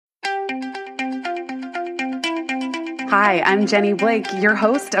Hi, I'm Jenny Blake, your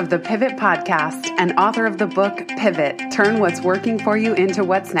host of the Pivot Podcast and author of the book Pivot, Turn What's Working for You into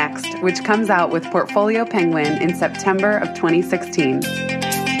What's Next, which comes out with Portfolio Penguin in September of 2016.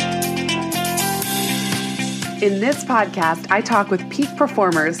 In this podcast, I talk with peak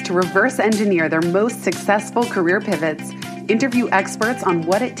performers to reverse engineer their most successful career pivots, interview experts on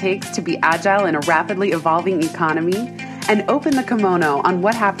what it takes to be agile in a rapidly evolving economy, and open the kimono on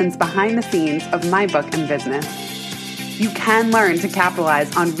what happens behind the scenes of my book and business. You can learn to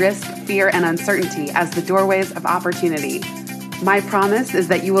capitalize on risk, fear, and uncertainty as the doorways of opportunity. My promise is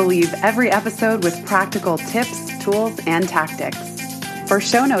that you will leave every episode with practical tips, tools, and tactics. For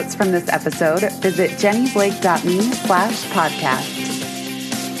show notes from this episode, visit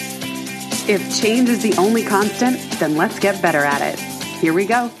jennyblake.me/podcast. If change is the only constant, then let's get better at it. Here we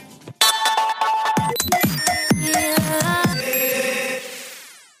go.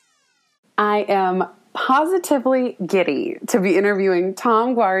 I am positively giddy to be interviewing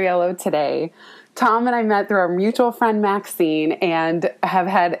Tom Guariello today. Tom and I met through our mutual friend Maxine and have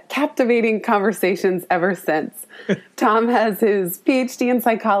had captivating conversations ever since. Tom has his PhD in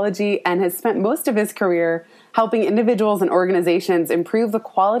psychology and has spent most of his career helping individuals and organizations improve the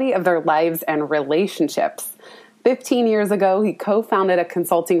quality of their lives and relationships. 15 years ago, he co-founded a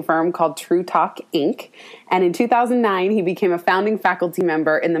consulting firm called True Talk, Inc. And in 2009, he became a founding faculty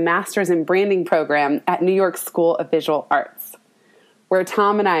member in the Masters in Branding program at New York School of Visual Arts. Where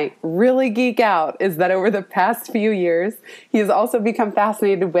Tom and I really geek out is that over the past few years, he has also become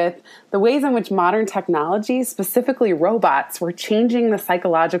fascinated with the ways in which modern technology, specifically robots, were changing the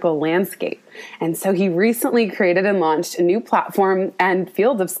psychological landscape. And so he recently created and launched a new platform and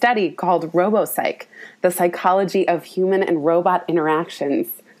field of study called RoboPsych, the psychology of human and robot interactions.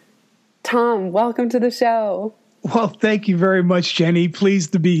 Tom, welcome to the show. Well, thank you very much, Jenny.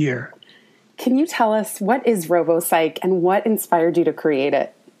 Pleased to be here. Can you tell us what is RoboPsych and what inspired you to create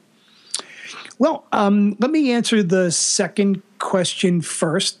it? Well, let me answer the second question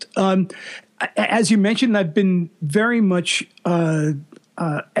first. As you mentioned, I've been very much a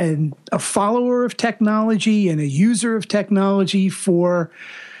follower of technology and a user of technology for,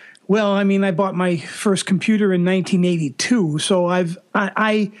 well, I mean, I bought my first computer in 1982, so I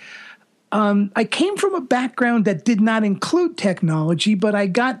came from a background that did not include technology, but I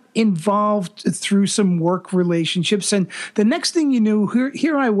got involved through some work relationships. And the next thing you knew,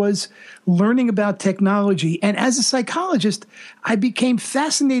 here I was learning about technology. And as a psychologist, I became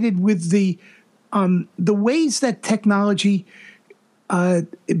fascinated with the ways that technology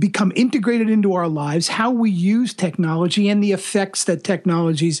become integrated into our lives, how we use technology, and the effects that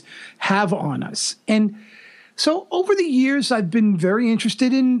technologies have on us. And so over the years, I've been very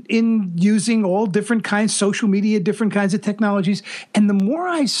interested in using all different kinds, social media, different kinds of technologies. And the more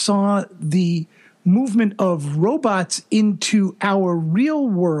I saw the movement of robots into our real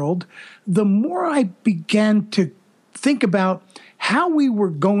world, the more I began to think about how we were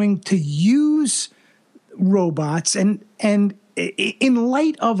going to use robots and in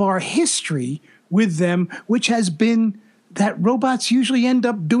light of our history with them, which has been that robots usually end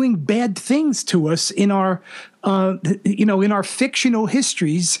up doing bad things to us in our, in our fictional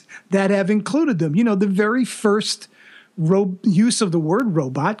histories that have included them. You know, the very first use of the word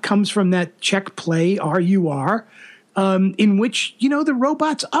robot comes from that Czech play R.U.R., in which, the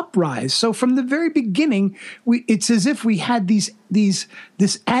robots uprise. So from the very beginning, it's as if we had this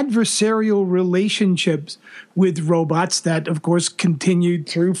adversarial relationships with robots that, of course, continued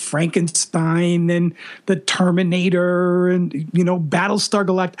through Frankenstein and the Terminator and, Battlestar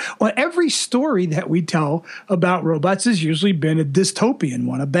Galactica. Well, every story that we tell about robots has usually been a dystopian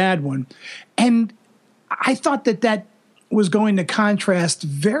one, a bad one. And I thought that was going to contrast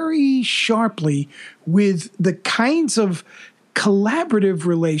very sharply with the kinds of collaborative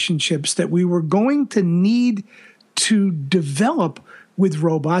relationships that we were going to need to develop with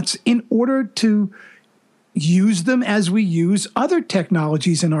robots in order to use them as we use other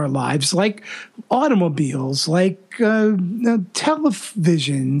technologies in our lives, like automobiles, like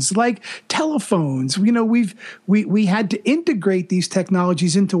televisions, like telephones. We had to integrate these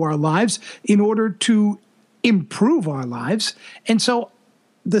technologies into our lives in order to improve our lives. And so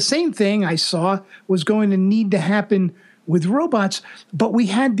the same thing I saw was going to need to happen with robots, but we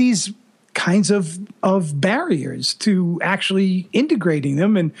had these kinds of barriers to actually integrating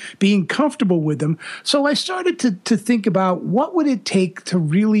them and being comfortable with them. So I started to think about what would it take to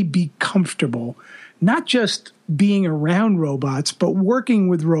really be comfortable, not just being around robots, but working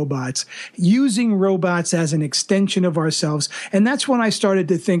with robots, using robots as an extension of ourselves. And that's when I started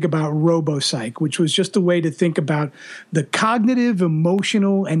to think about RoboPsych, which was just a way to think about the cognitive,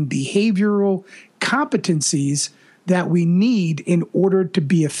 emotional, and behavioral competencies that we need in order to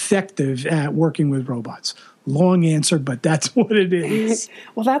be effective at working with robots? Long answer, but that's what it is.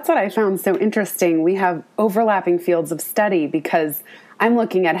 Well, that's what I found so interesting. We have overlapping fields of study because I'm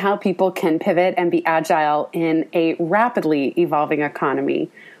looking at how people can pivot and be agile in a rapidly evolving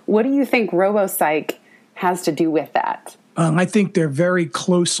economy. What do you think RoboPsych has to do with that? I think they're very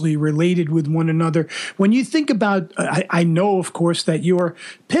closely related with one another. When you think about, I know, of course, that your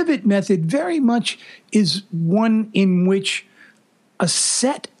pivot method very much is one in which a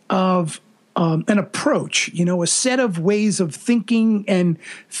set of an approach, a set of ways of thinking and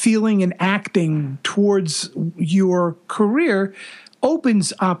feeling and acting towards your career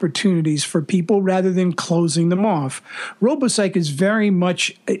opens opportunities for people rather than closing them off. RoboPsych is very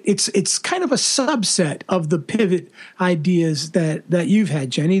much, it's kind of a subset of the pivot ideas that you've had,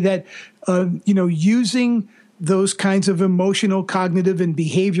 Jenny, that, using those kinds of emotional, cognitive, and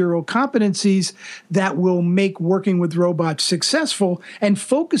behavioral competencies that will make working with robots successful and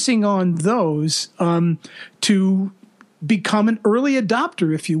focusing on those to become an early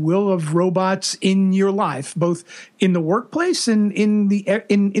adopter, if you will, of robots in your life, both in the workplace and in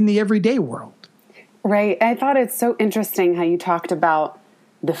the everyday world. Right. I thought it's so interesting how you talked about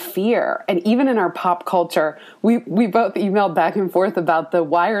the fear. And even in our pop culture, we both emailed back and forth about the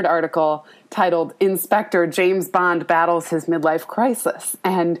Wired article titled Inspector James Bond Battles His Midlife Crisis.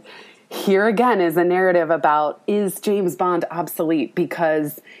 And here again is a narrative about, is James Bond obsolete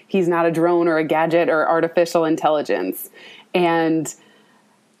because he's not a drone or a gadget or artificial intelligence? And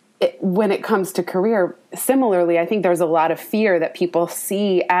when it comes to career, similarly, I think there's a lot of fear that people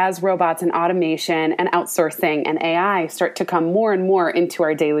see as robots and automation and outsourcing and AI start to come more and more into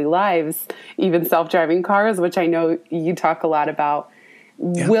our daily lives, even self-driving cars, which I know you talk a lot about.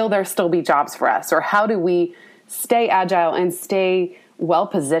 Yeah. Will there still be jobs for us? Or how do we stay agile and stay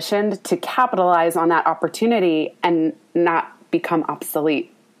well-positioned to capitalize on that opportunity and not become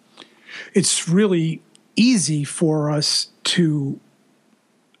obsolete? It's really easy for us to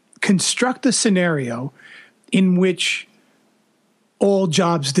construct a scenario in which all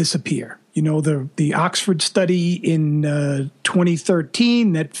jobs disappear. The Oxford study in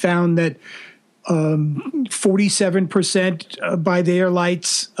 2013 that found that 47% by their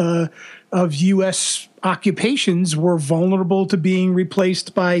lights of U.S. occupations were vulnerable to being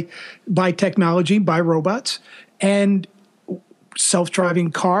replaced by technology, by robots. And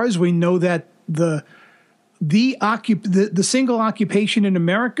self-driving cars, we know that the single occupation in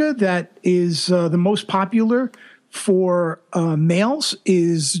America that is the most popular for males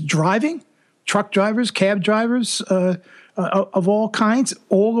is driving, truck drivers, cab drivers of all kinds,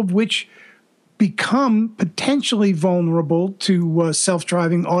 all of which become potentially vulnerable to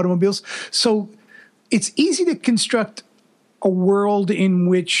self-driving automobiles. So it's easy to construct a world in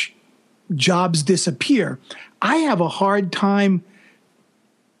which jobs disappear. I have a hard time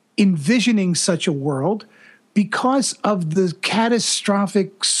envisioning such a world because of the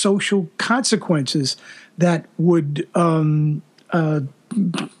catastrophic social consequences that would be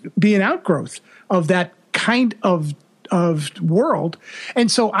an outgrowth of that kind of world.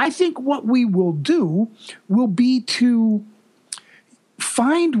 And so I think what we will do will be to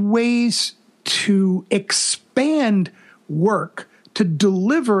find ways to expand work to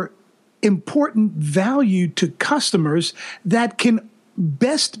deliver important value to customers that can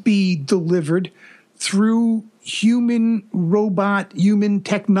best be delivered through human-robot, human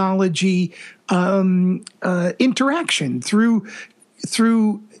technology interaction, through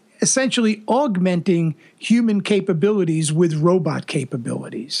essentially augmenting human capabilities with robot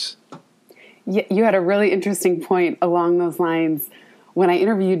capabilities. You had a really interesting point along those lines. When I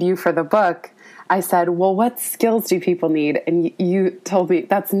interviewed you for the book, I said, well, what skills do people need? And you told me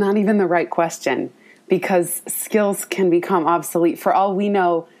that's not even the right question because skills can become obsolete. For all we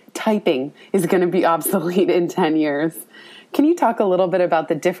know, typing is going to be obsolete in 10 years. Can you talk a little bit about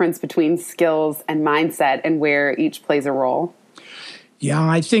the difference between skills and mindset and where each plays a role? Yeah,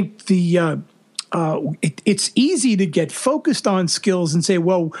 I think it's easy to get focused on skills and say,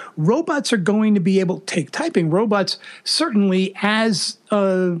 well, robots are going to be able to take typing. Robots, certainly as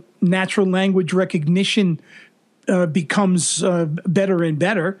natural language recognition becomes better and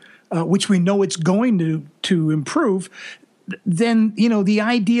better, which we know it's going to improve, then, the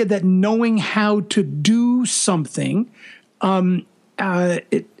idea that knowing how to do something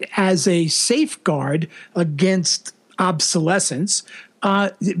as a safeguard against obsolescence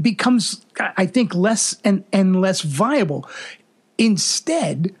it becomes, I think, less and less viable.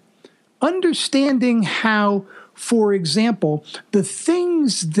 Instead, understanding how, for example, the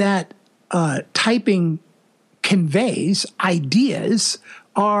things that typing conveys, ideas,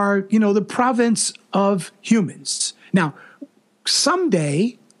 are, the province of humans. Now,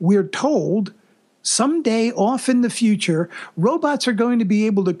 someday, we're told, someday off in the future, robots are going to be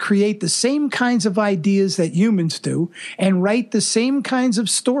able to create the same kinds of ideas that humans do and write the same kinds of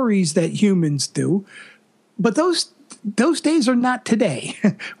stories that humans do. But those days are not today.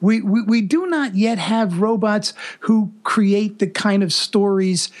 We do not yet have robots who create the kind of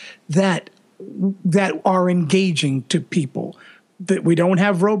stories that are engaging to people. That we don't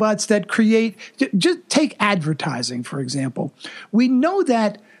have robots that create. Just take advertising, for example. We know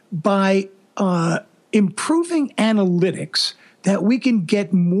that by improving analytics, that we can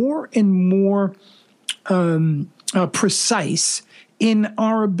get more and more precise in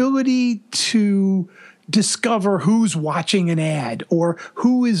our ability to discover who's watching an ad or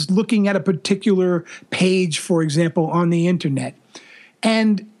who is looking at a particular page, for example, on the internet.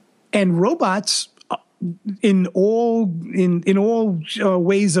 And robots, in all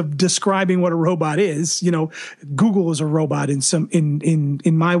ways of describing what a robot is, Google is a robot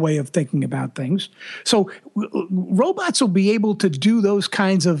in my way of thinking about things. So robots will be able to do those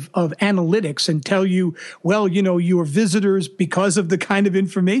kinds of analytics and tell you, well, your visitors, because of the kind of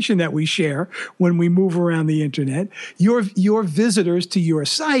information that we share when we move around the internet, your visitors to your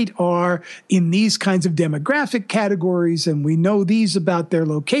site are in these kinds of demographic categories, and we know these about their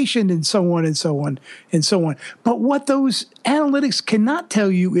location, and so on and so on and so on. But what those analytics cannot tell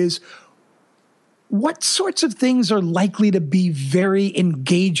you is what sorts of things are likely to be very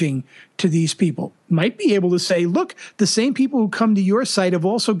engaging to these people. Might be able to say, look, the same people who come to your site have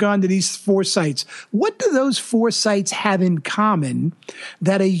also gone to these 4 sites. What do those 4 sites have in common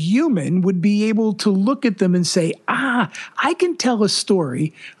that a human would be able to look at them and say, I can tell a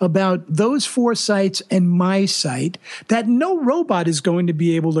story about those 4 sites and my site that no robot is going to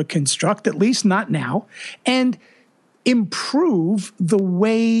be able to construct, at least not now, and improve the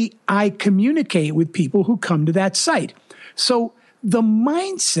way I communicate with people who come to that site. So the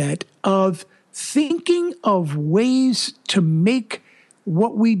mindset of thinking of ways to make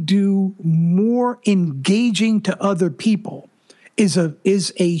what we do more engaging to other people is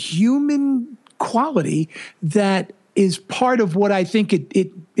a human quality that is part of what I think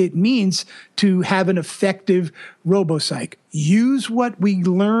it means to have an effective RoboPsych. Use what we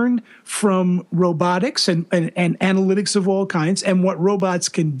learn from robotics and analytics of all kinds and what robots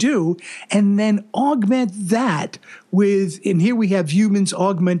can do, and then augment that with, and here we have humans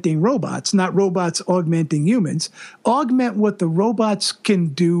augmenting robots, not robots augmenting humans. Augment what the robots can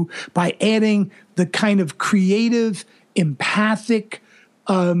do by adding the kind of creative, empathic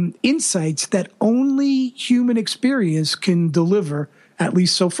insights that only human experience can deliver, at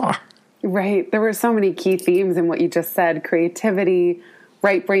least so far. Right. There were so many key themes in what you just said: creativity,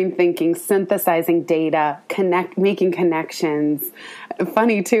 right brain thinking, synthesizing data, making connections.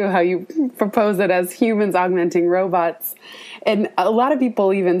 Funny, too, how you propose it as humans augmenting robots. And a lot of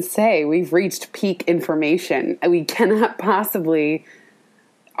people even say we've reached peak information. We cannot possibly...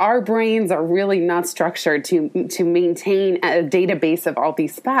 Our brains are really not structured to maintain a database of all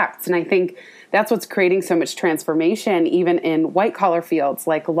these facts. And I think that's what's creating so much transformation, even in white-collar fields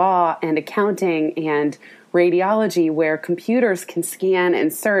like law and accounting and radiology, where computers can scan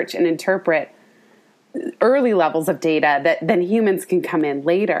and search and interpret early levels of data that then humans can come in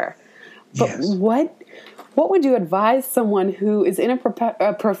later. But yes. What would you advise someone who is in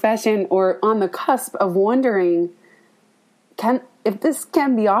a profession or on the cusp of wondering, if this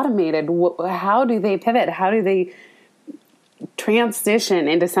can be automated, how do they pivot? How do they transition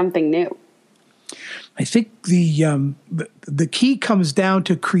into something new? I think the key comes down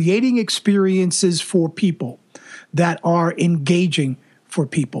to creating experiences for people that are engaging for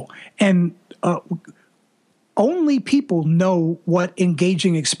people. And only people know what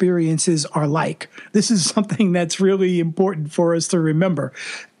engaging experiences are like. This is something that's really important for us to remember.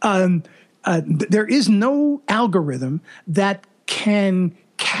 There is no algorithm that can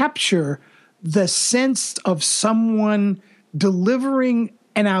capture the sense of someone delivering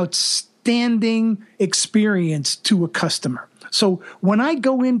an outstanding experience to a customer. So when I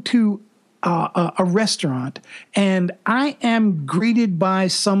go into a restaurant and I am greeted by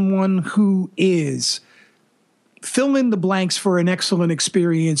someone who is fill in the blanks for an excellent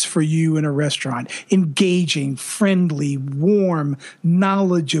experience for you in a restaurant, engaging, friendly, warm,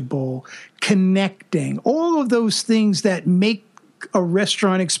 knowledgeable, connecting, all of those things that make a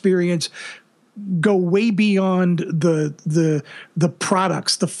restaurant experience go way beyond the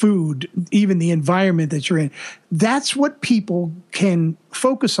products, the food, even the environment that you're in. That's what people can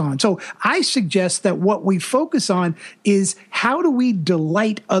focus on. So I suggest that what we focus on is how do we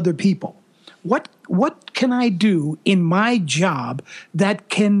delight other people? what can I do in my job that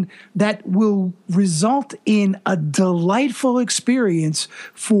will result in a delightful experience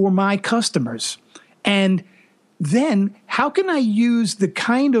for my customers? And then how can I use the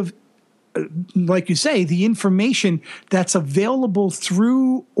kind of, like you say, the information that's available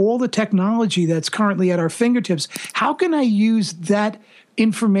through all the technology that's currently at our fingertips? How can I use that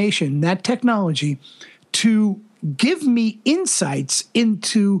information, that technology, to give me insights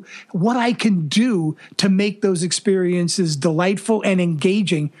into what I can do to make those experiences delightful and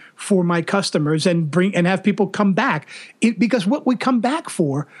engaging for my customers, and have people come back? Because what we come back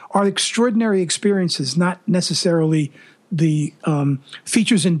for are extraordinary experiences, not necessarily the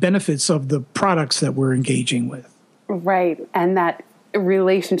features and benefits of the products that we're engaging with. Right. And that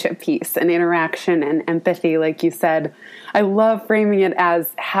relationship piece and interaction and empathy, like you said, I love framing it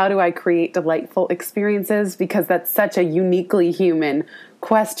as, how do I create delightful experiences? Because that's such a uniquely human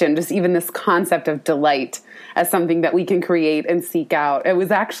question, just even this concept of delight as something that we can create and seek out. It was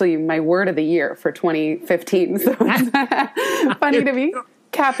actually my word of the year for 2015. So it's funny to be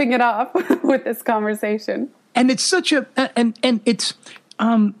capping it off with this conversation. And it's such a, and it's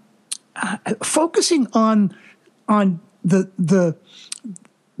focusing on the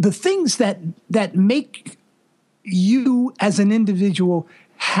things that make you as an individual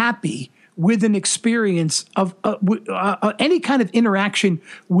happy with an experience of any kind of interaction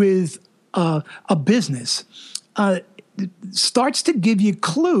with a business starts to give you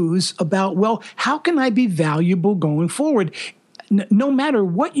clues about, well, how can I be valuable going forward? No matter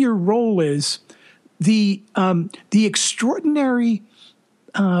what your role is, the extraordinary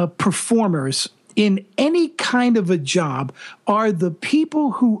performers in any kind of a job are the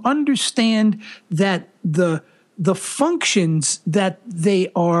people who understand that the functions that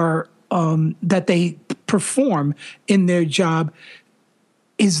they are that they perform in their job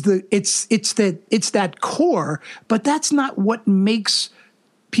is it's that core, but that's not what makes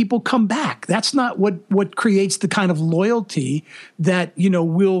people come back. That's not what creates the kind of loyalty that,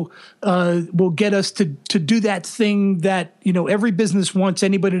 will get us to do that thing that, every business wants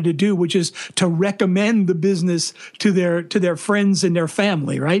anybody to do, which is to recommend the business to their friends and their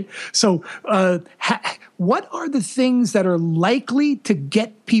family, right? So, what are the things that are likely to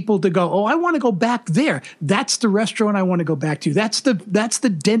get people to go, oh, I want to go back there. That's the restaurant I want to go back to. That's the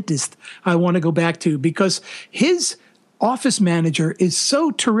dentist I want to go back to, because his office manager is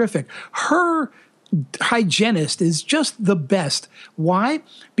so terrific. Her hygienist is just the best. Why?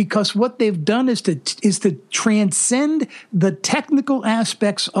 Because what they've done is to transcend the technical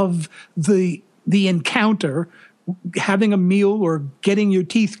aspects of the encounter, having a meal or getting your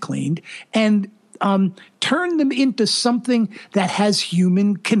teeth cleaned, and turn them into something that has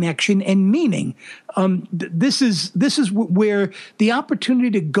human connection and meaning. This is where the opportunity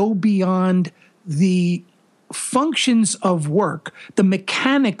to go beyond the functions of work, the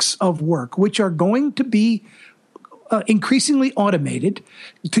mechanics of work, which are going to be increasingly automated,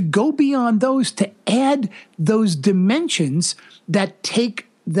 to go beyond those, to add those dimensions that take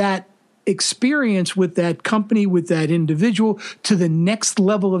that experience with that company, with that individual, to the next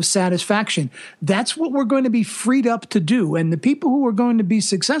level of satisfaction. That's what we're going to be freed up to do. And the people who are going to be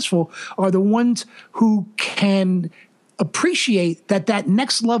successful are the ones who can appreciate that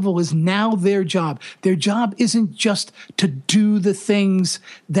next level is now their job. Their job isn't just to do the things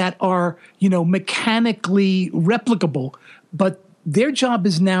that are, mechanically replicable, but their job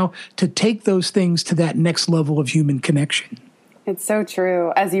is now to take those things to that next level of human connection. It's so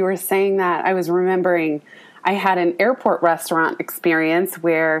true. As you were saying that, I was remembering I had an airport restaurant experience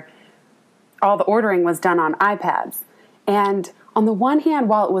where all the ordering was done on iPads. And on the one hand,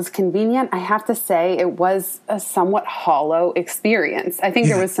 while it was convenient, I have to say it was a somewhat hollow experience. I think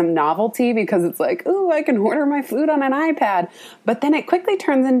there was some novelty because it's like, ooh, I can order my food on an iPad. But then it quickly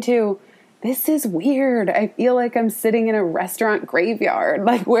turns into, this is weird. I feel like I'm sitting in a restaurant graveyard.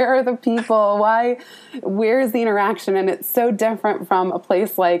 Like, where are the people? Where's the interaction? And it's so different from a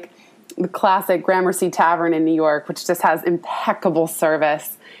place like the classic Gramercy Tavern in New York, which just has impeccable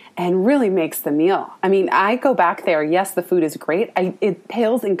service and really makes the meal. I mean, I go back there. Yes, the food is great. It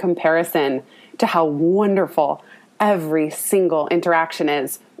pales in comparison to how wonderful every single interaction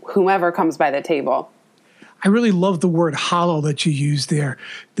is, whomever comes by the table. I really love the word hollow that you used there,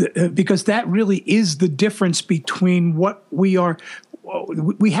 because that really is the difference between what we are.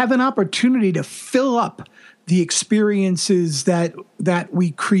 We have an opportunity to fill up the experiences that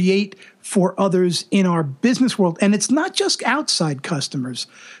we create for others in our business world. And it's not just outside customers.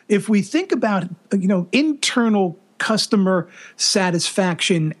 If we think about, internal customer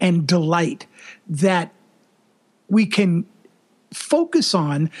satisfaction and delight that we can focus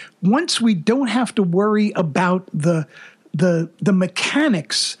on once we don't have to worry about the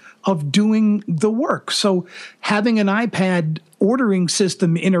mechanics of doing the work. So having an iPad ordering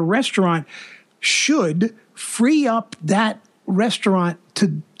system in a restaurant should free up that restaurant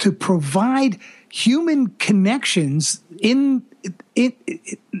to provide human connections in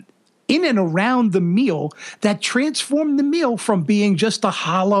and around the meal that transform the meal from being just a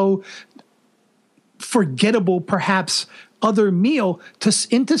hollow, forgettable, perhaps other meal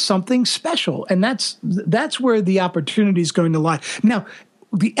into something special. And that's where the opportunity is going to lie. Now,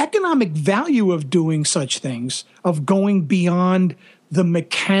 the economic value of doing such things, of going beyond the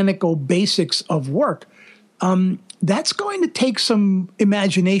mechanical basics of work, that's going to take some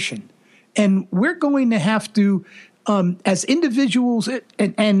imagination. And we're going to have to, as individuals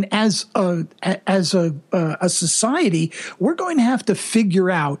and as a society, we're going to have to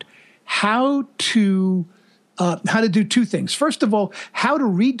figure out how to do two things. First of all, how to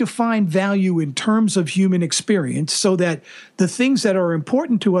redefine value in terms of human experience so that the things that are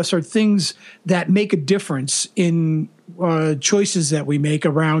important to us are things that make a difference in choices that we make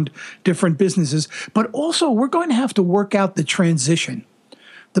around different businesses. But also, we're going to have to work out the transition.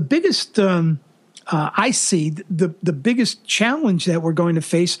 The biggest, I see, the biggest challenge that we're going to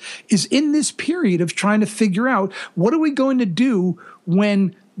face is in this period of trying to figure out what are we going to do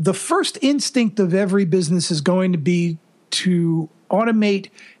when the first instinct of every business is going to be to automate,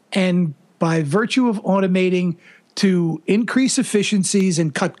 and by virtue of automating, to increase efficiencies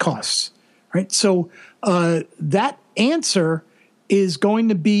and cut costs, right? So that answer is going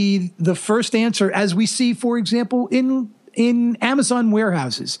to be the first answer, as we see, for example, in Amazon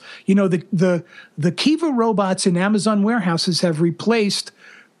warehouses. You know, the Kiva robots in Amazon warehouses have replaced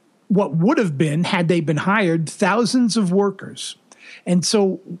what would have been, had they been hired, thousands of workers. And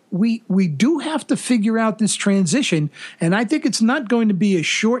so we do have to figure out this transition, and I think it's not going to be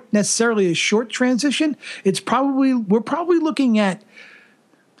necessarily a short transition. We're probably looking at,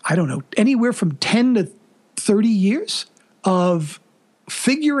 I don't know, anywhere from 10 to 30 years of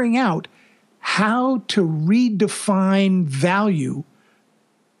figuring out how to redefine value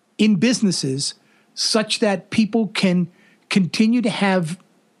in businesses such that people can continue to have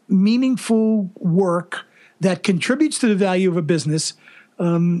meaningful work that contributes to the value of a business,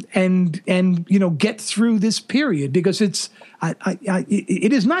 and get through this period, because it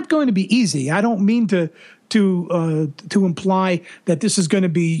is not going to be easy. I don't mean to imply that this is going to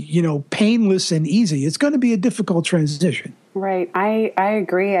be painless and easy. It's going to be a difficult transition. Right. I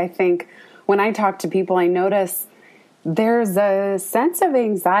agree. I think when I talk to people, I notice there's a sense of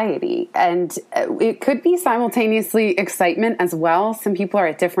anxiety, and it could be simultaneously excitement as well. Some people are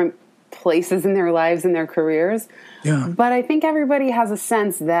at different places in their lives and their careers. Yeah. But I think everybody has a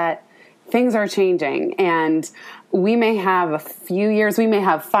sense that things are changing, and we may have a few years, we may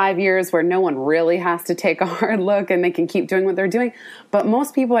have 5 years where no one really has to take a hard look and they can keep doing what they're doing. But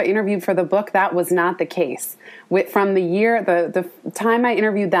most people I interviewed for the book, that was not the case. From the time I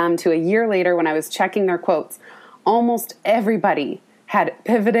interviewed them to a year later when I was checking their quotes, almost everybody had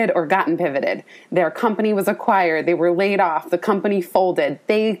pivoted or gotten pivoted. Their company was acquired. They were laid off. The company folded.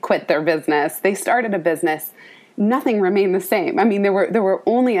 They quit their business. They started a business. Nothing remained the same. I mean, there were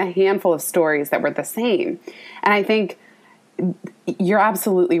only a handful of stories that were the same. And I think you're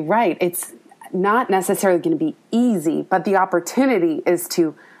absolutely right. It's not necessarily going to be easy, but the opportunity is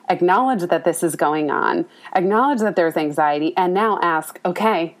to acknowledge that this is going on, acknowledge that there's anxiety, and now ask,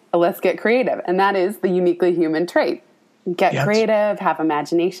 okay, let's get creative. And that is the uniquely human trait. Get creative, have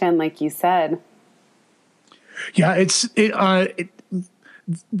imagination, like you said. Yeah,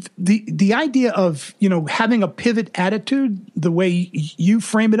 the idea of having a pivot attitude, the way you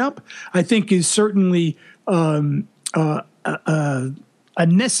frame it up, I think is certainly a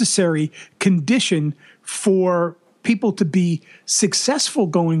necessary condition for people to be successful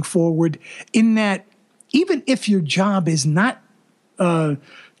going forward. In that, even if your job is not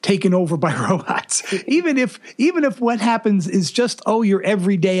taken over by robots, even if what happens is just your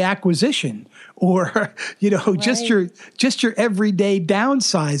everyday acquisition, or just your everyday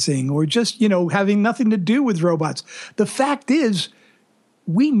downsizing, or just having nothing to do with robots. The fact is,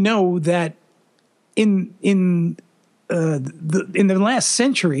 we know that in the last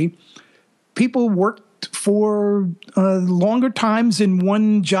century, people worked for longer times in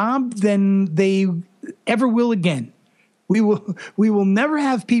one job than they ever will again. We will never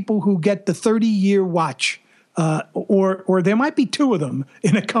have people who get the 30-year watch, or there might be two of them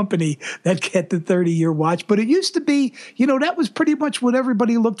in a company that get the 30-year watch. But it used to be, that was pretty much what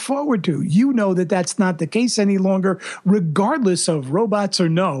everybody looked forward to. That's not the case any longer, regardless of robots or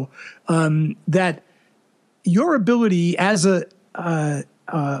no. That your ability as and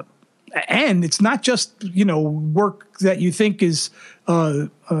it's not just, work that you think is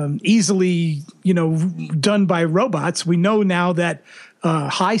easily, done by robots. We know now that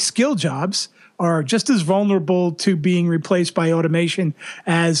high skill jobs are just as vulnerable to being replaced by automation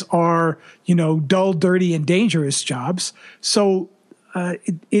as are, dull, dirty, and dangerous jobs. So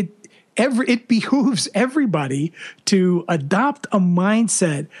it behooves everybody to adopt a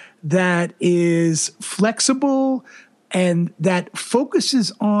mindset that is flexible and that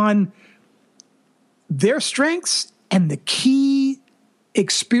focuses on their strengths and the key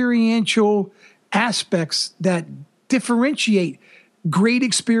experiential aspects that differentiate great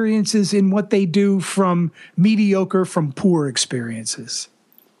experiences in what they do from poor experiences.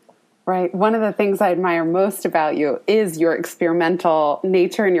 Right. One of the things I admire most about you is your experimental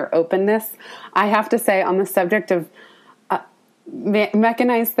nature and your openness. I have to say, on the subject of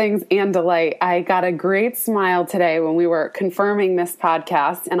mechanized things and delight, I got a great smile today when we were confirming this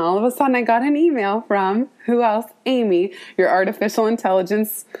podcast, and all of a sudden I got an email from, who else? Amy, your artificial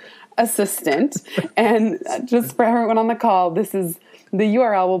intelligence assistant. And just for everyone on the call, this is the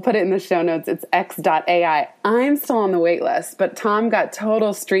URL. We'll put it in the show notes. It's x.ai. I'm still on the wait list, but Tom got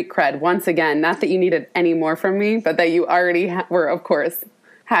total street cred once again. Not that you needed any more from me, but that you already were, of course,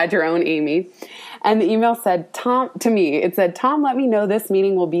 had your own Amy. And the email said, Tom, let me know this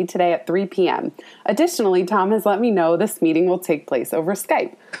meeting will be today at 3 p.m. Additionally, Tom has let me know this meeting will take place over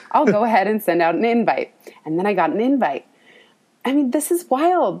Skype. I'll go ahead and send out an invite. And then I got an invite. I mean, this is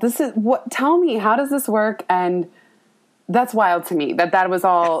wild. Tell me, how does this work? And that's wild to me that was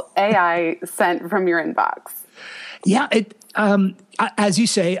all AI sent from your inbox. Yeah, as you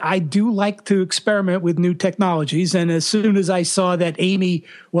say, I do like to experiment with new technologies. And as soon as I saw that Amy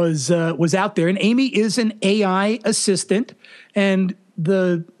was out there, and Amy is an AI assistant, and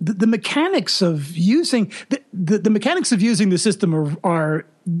the mechanics of using the mechanics of using the system are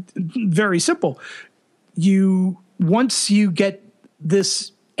very simple. Once you get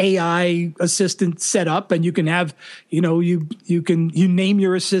this AI assistant set up, and you can have, you name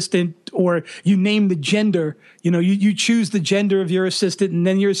your assistant, or you name the gender, you choose the gender of your assistant, and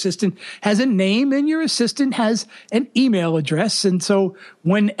then your assistant has a name and your assistant has an email address. And so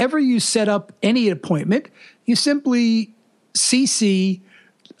whenever you set up any appointment, you simply CC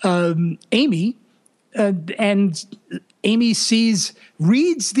Amy, and Amy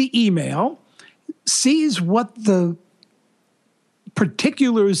reads the email, sees what the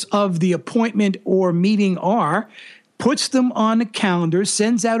particulars of the appointment or meeting are, puts them on a calendar,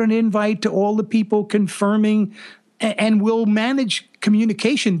 sends out an invite to all the people confirming, and will manage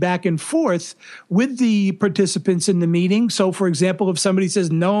communication back and forth with the participants in the meeting. So, for example, if somebody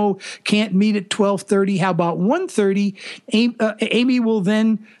says, no, can't meet at 12:30, how about 1:30? Amy will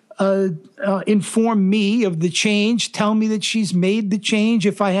then inform me of the change, tell me that she's made the change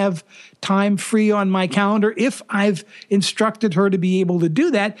if I have time free on my calendar, if I've instructed her to be able to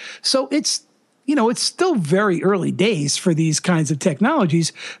do that. So it's still very early days for these kinds of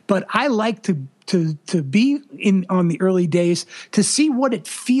technologies, but I like to be on the early days to see what it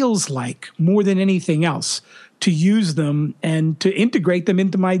feels like more than anything else, to use them and to integrate them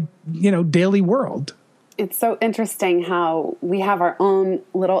into my, daily world. It's so interesting how we have our own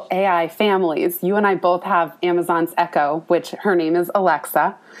little AI families. You and I both have Amazon's Echo, which her name is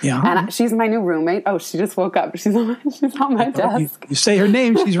Alexa. Yeah. And she's my new roommate. Oh, she just woke up. She's on my desk. You say her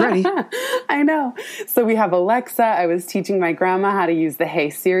name, she's ready. I know. So we have Alexa. I was teaching my grandma how to use the Hey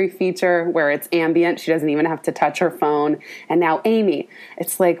Siri feature where it's ambient. She doesn't even have to touch her phone. And now Amy.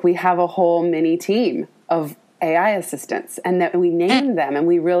 It's like we have a whole mini team of AI assistants, and that we name them, and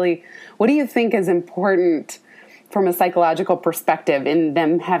we really, what do you think is important from a psychological perspective in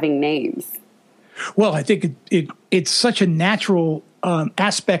them having names? Well, I think it's such a natural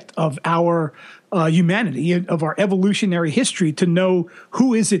aspect of our humanity, of our evolutionary history, to know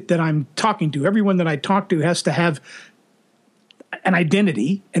who is it that I'm talking to. Everyone that I talk to has to have an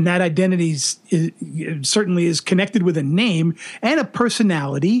identity, and that identity certainly is connected with a name and a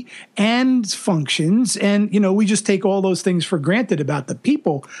personality and functions. And, we just take all those things for granted about the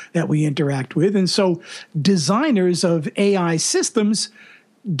people that we interact with. And so designers of AI systems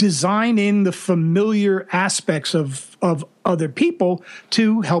design in the familiar aspects of other people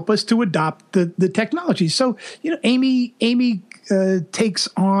to help us to adopt the technology. So, Amy takes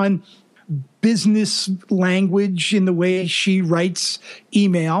on business language in the way she writes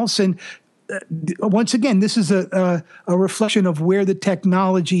emails. And once again, this is a reflection of where the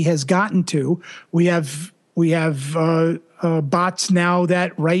technology has gotten to. We have bots now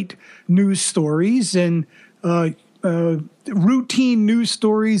that write news stories, and routine news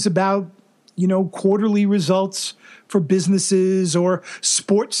stories about quarterly results for businesses or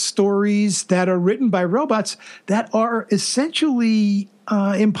sports stories that are written by robots that are essentially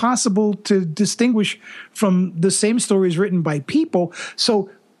impossible to distinguish from the same stories written by people. So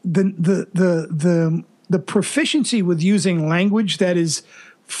the proficiency with using language that is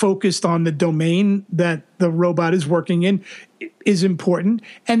focused on the domain that the robot is working in is important.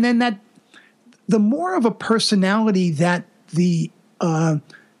 And then that the more of a personality that the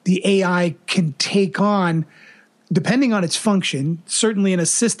AI can take on, depending on its function, certainly an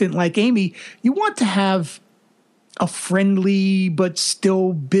assistant like Amy, you want to have a friendly but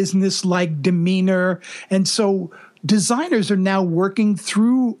still business-like demeanor. And so designers are now working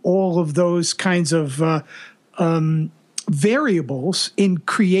through all of those kinds of variables in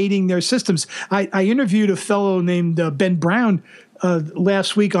creating their systems. I interviewed a fellow named Ben Brown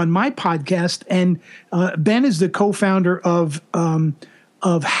last week on my podcast, and Ben is the co-founder of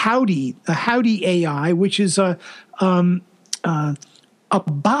Howdy AI, which is a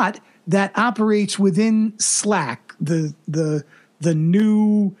bot that operates within Slack, the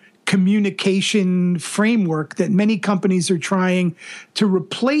new communication framework that many companies are trying to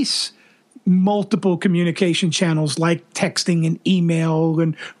replace multiple communication channels like texting and email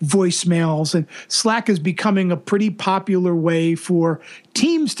and voicemails. And Slack is becoming a pretty popular way for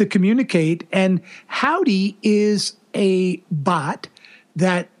teams to communicate. And Howdy is a bot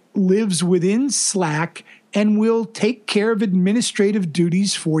that lives within Slack and will take care of administrative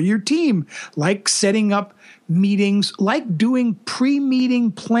duties for your team, like setting up meetings, like doing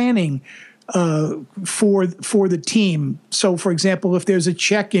pre-meeting planning for the team. So, for example, if there's a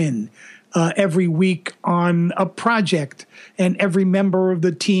check-in every week on a project, and every member of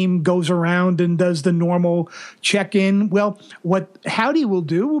the team goes around and does the normal check-in. Well, what Howdy will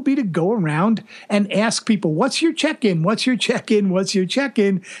do will be to go around and ask people, what's your check-in? What's your check-in? What's your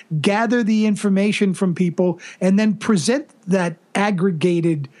check-in? Gather the information from people and then present that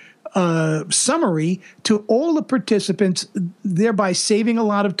aggregated summary to all the participants, thereby saving a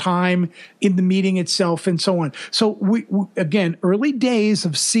lot of time in the meeting itself and so on. So we again, early days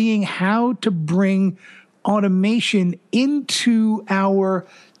of seeing how to bring automation into our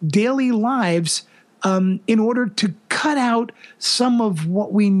daily lives in order to cut out some of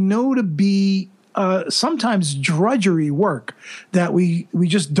what we know to be sometimes drudgery work that we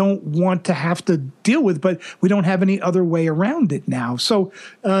just don't want to have to deal with, but we don't have any other way around it now. So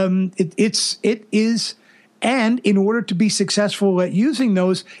it is, and in order to be successful at using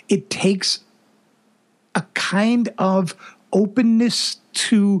those, it takes a kind of openness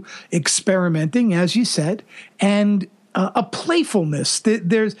to experimenting, as you said, and a playfulness.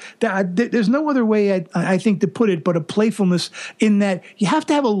 There's no other way I think to put it, but a playfulness in that you have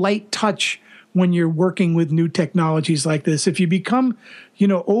to have a light touch when you're working with new technologies like this. If you become,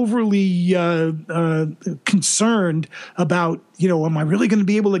 overly concerned about, am I really going to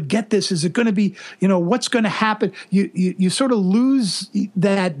be able to get this? Is it going to be, what's going to happen? You sort of lose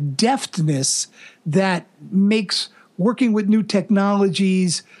that deftness that makes working with new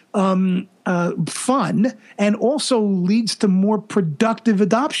technologies fun, and also leads to more productive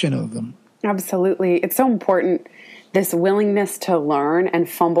adoption of them. Absolutely. It's so important, this willingness to learn and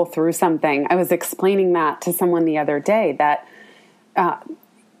fumble through something. I was explaining that to someone the other day, that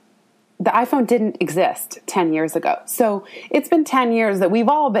the iPhone didn't exist 10 years ago. So it's been 10 years that we've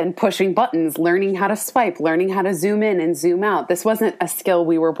all been pushing buttons, learning how to swipe, learning how to zoom in and zoom out. This wasn't a skill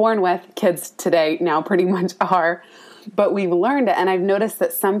we were born with. Kids today now pretty much are, but we've learned it. And I've noticed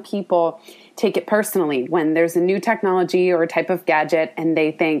that some people take it personally when there's a new technology or a type of gadget and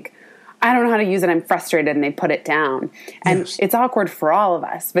they think, I don't know how to use it, I'm frustrated, and they put it down. And yes, it's awkward for all of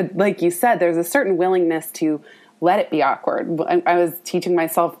us. But like you said, there's a certain willingness to let it be awkward. I was teaching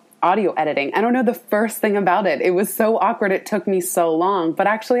myself audio editing. I don't know the first thing about it. It was so awkward, it took me so long. But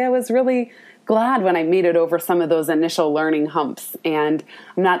actually, I was really glad when I made it over some of those initial learning humps. And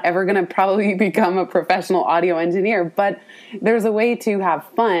I'm not ever going to probably become a professional audio engineer, but there's a way to have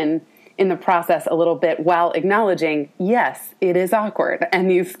fun in the process a little bit while acknowledging, yes, it is awkward and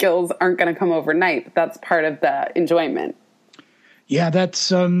these skills aren't going to come overnight, but that's part of the enjoyment. Yeah,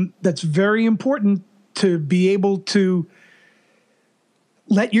 that's very important, to be able to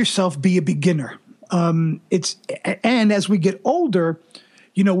let yourself be a beginner. And as we get older,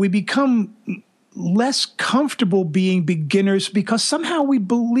 we become less comfortable being beginners because somehow we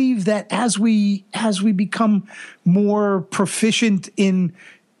believe that as we become more proficient in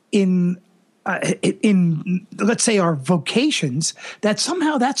let's say our vocations, that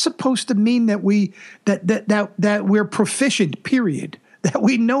somehow that's supposed to mean that we're proficient, period, that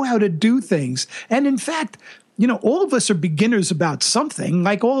we know how to do things. And in fact, all of us are beginners about something,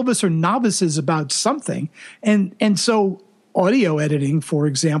 like all of us are novices about something. And so audio editing, for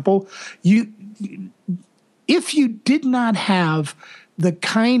example, if you did not have the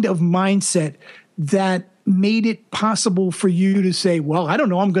kind of mindset that made it possible for you to say, well, I don't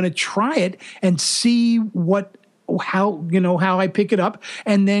know, I'm going to try it and see how I pick it up.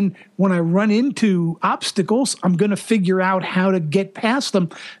 And then when I run into obstacles, I'm going to figure out how to get past them.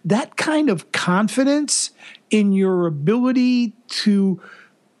 That kind of confidence in your ability to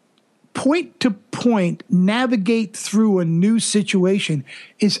point to point navigate through a new situation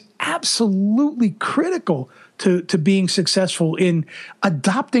is absolutely critical to being successful in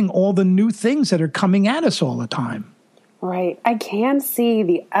adopting all the new things that are coming at us all the time. Right. I can see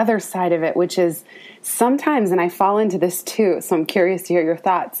the other side of it, which is sometimes, and I fall into this too, so I'm curious to hear your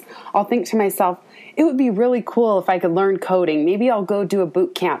thoughts. I'll think to myself, it would be really cool if I could learn coding. Maybe I'll go do a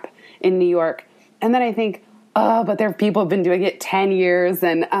boot camp in New York. And then I think, oh, but there are people who've been doing it 10 years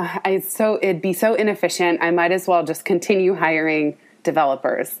and it'd be so inefficient. I might as well just continue hiring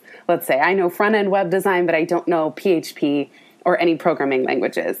developers. Let's say I know front-end web design, but I don't know PHP or any programming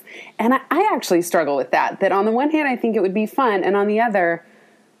languages. And I actually struggle with that on the one hand, I think it would be fun. And on the other,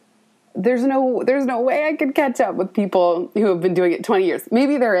 there's no way I could catch up with people who have been doing it 20 years.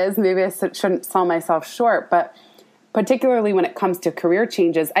 Maybe there is, maybe I shouldn't sell myself short, but particularly when it comes to career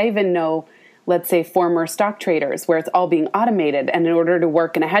changes, I even know, let's say, former stock traders where it's all being automated. And in order to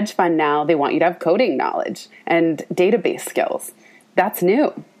work in a hedge fund now, they want you to have coding knowledge and database skills. That's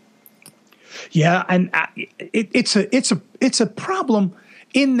new. Yeah, and it's a problem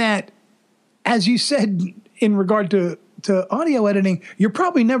in that, as you said, in regard to audio editing, you're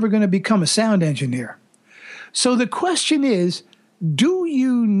probably never going to become a sound engineer. So the question is, do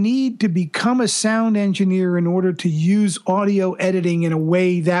you need to become a sound engineer in order to use audio editing in a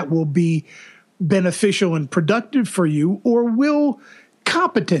way that will be beneficial and productive for you, or will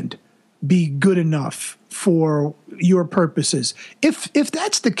competent be good enough for your purposes? If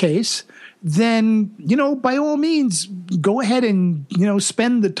that's the case, then, by all means, go ahead and,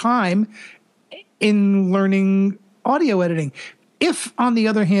 spend the time in learning audio editing. If, on the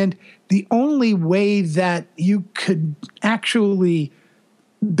other hand, the only way that you could actually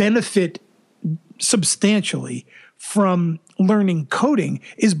benefit substantially from learning coding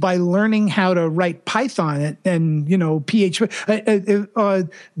is by learning how to write Python and PHP,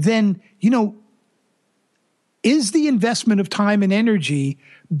 then, is the investment of time and energy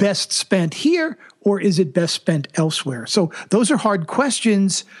best spent here, or is it best spent elsewhere? So those are hard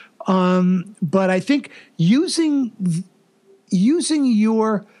questions, but I think using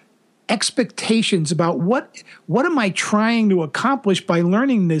your expectations about what am I trying to accomplish by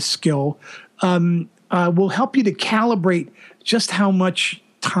learning this skill will help you to calibrate just how much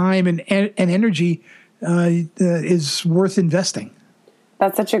time and energy is worth investing.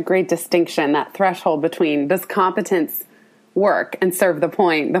 That's such a great distinction, that threshold between does competence work and serve the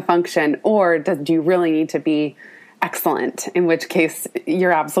point, the function, or do you really need to be excellent, in which case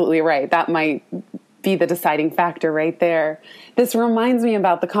you're absolutely right. That might be the deciding factor right there. This reminds me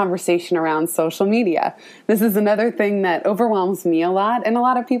about the conversation around social media. This is another thing that overwhelms me a lot, and a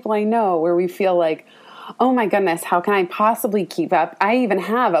lot of people I know, where we feel like, oh my goodness, how can I possibly keep up? I even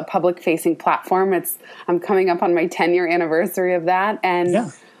have a public-facing platform. I'm coming up on my 10-year anniversary of that, and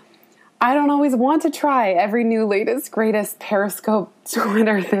yeah. I don't always want to try every new, latest, greatest Periscope,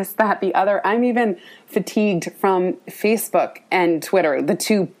 Twitter, this, that, the other. I'm even fatigued from Facebook and Twitter, the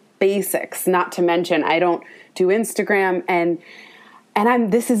two basics, not to mention I don't do Instagram, and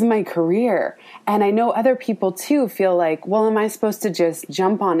this is my career. And I know other people too feel like, well, am I supposed to just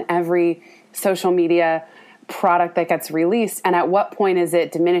jump on every social media product that gets released? And at what point is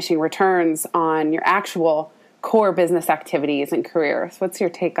it diminishing returns on your actual core business activities and careers? What's your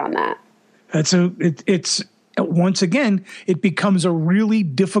take on that? It's once again, it becomes a really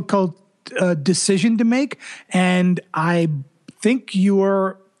difficult decision to make. And I think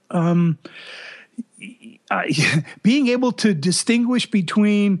you're being able to distinguish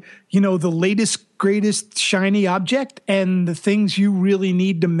between, the latest, greatest shiny object and the things you really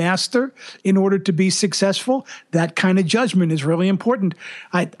need to master in order to be successful. That kind of judgment is really important.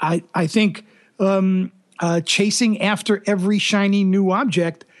 I think chasing after every shiny new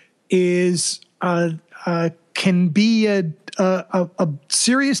object can be a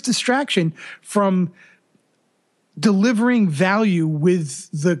serious distraction from delivering value with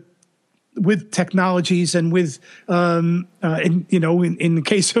technologies and with, in the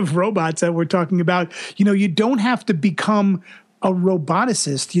case of robots that we're talking about, you don't have to become a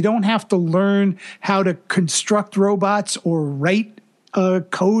roboticist. You don't have to learn how to construct robots or write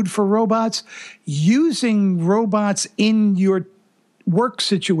code for robots, using robots in your work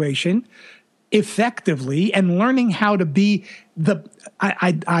situation effectively, and learning how to be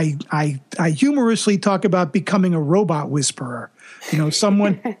I humorously talk about becoming a robot whisperer.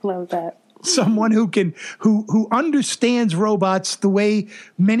 Someone I love that. Someone who understands robots the way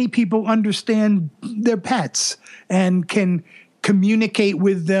many people understand their pets, and can communicate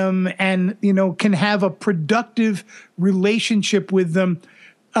with them, and can have a productive relationship with them,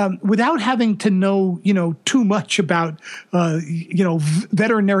 without having to know too much about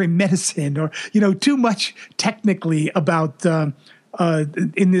veterinary medicine, or too much technically about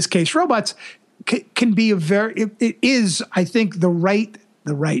in this case robots. Can be it is, I think,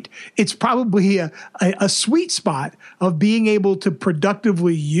 it's probably a sweet spot of being able to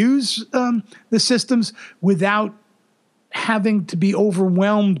productively use the systems without having to be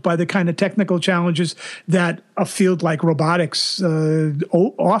overwhelmed by the kind of technical challenges that a field like robotics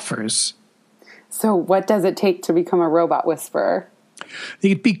offers. So what does it take to become a robot whisperer?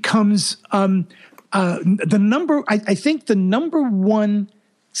 It becomes I think the number one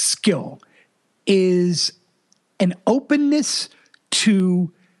skill is an openness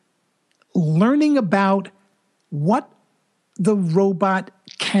to learning about what the robot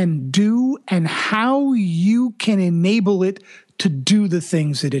can do and how you can enable it to do the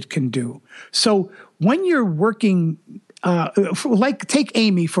things that it can do. So when you're working, take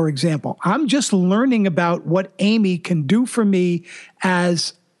Amy, for example, I'm just learning about what Amy can do for me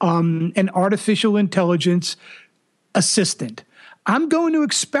as an artificial intelligence assistant. I'm going to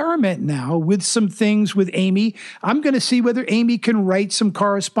experiment now with some things with Amy. I'm going to see whether Amy can write some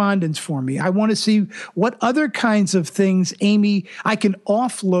correspondence for me. I want to see what other kinds of things I can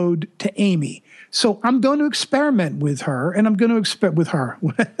offload to Amy. So I'm going to experiment with her, and I'm going to experiment with her.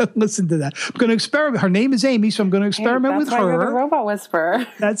 Listen to that. I'm going to experiment. Her name is Amy, so I'm going to experiment with her. That's why you're the robot whisperer.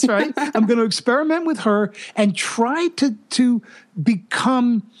 That's right. I'm going to experiment with her and try to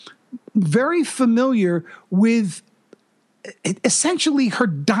become very familiar with essentially her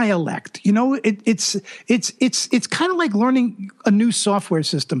dialect. It's kind of like learning a new software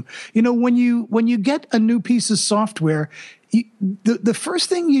system. When you get a new piece of software, the first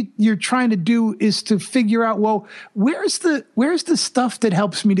thing you're trying to do is to figure out, well, where's the stuff that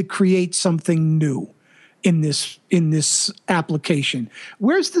helps me to create something new in this application?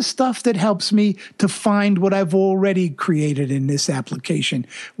 Where's the stuff that helps me to find what I've already created in this application?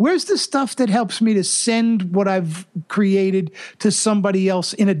 Where's the stuff that helps me to send what I've created to somebody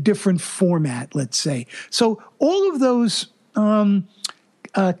else in a different format, let's say? So all of those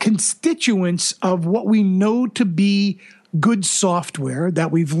constituents of what we know to be good software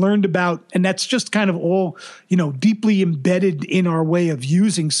that we've learned about, and that's just kind of all, deeply embedded in our way of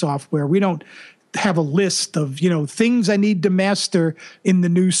using software. We don't have a list of, things I need to master in the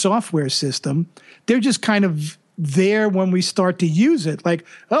new software system. They're just kind of there when we start to use it. Like,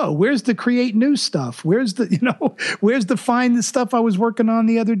 oh, where's the create new stuff? Where's the find the stuff I was working on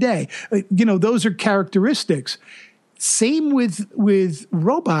the other day? Those are characteristics. Same with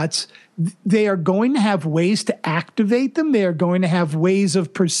robots. They are going to have ways to activate them. They are going to have ways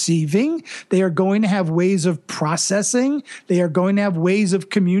of perceiving. They are going to have ways of processing. They are going to have ways of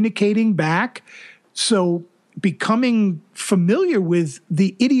communicating back. So becoming familiar with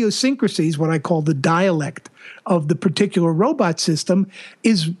the idiosyncrasies, what I call the dialect of the particular robot system,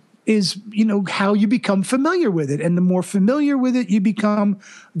 is how you become familiar with it. And the more familiar with it you become,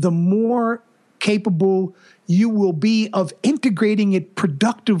 the more capable you will be of integrating it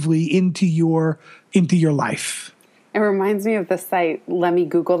productively into your life. It reminds me of the site, let me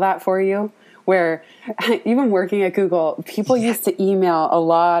Google that for you, where even working at Google, people used to email a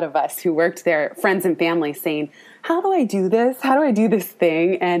lot of us who worked there, friends and family, saying, how do I do this? How do I do this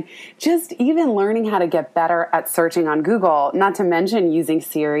thing? And just even learning how to get better at searching on Google, not to mention using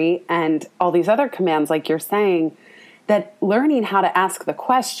Siri and all these other commands like you're saying, that learning how to ask the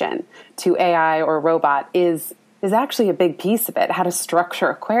question to AI or robot is actually a big piece of it, how to structure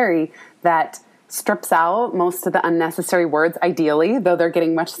a query that strips out most of the unnecessary words, ideally, though they're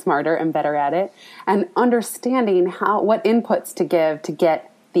getting much smarter and better at it, and understanding what inputs to give to get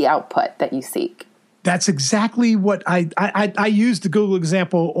the output that you seek. That's exactly what I use the Google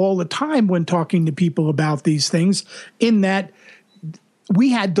example all the time when talking to people about these things, in that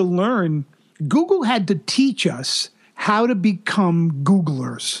we had to learn, Google had to teach us how to become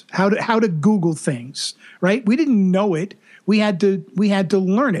Googlers, how to Google things, right? We didn't know it. We had to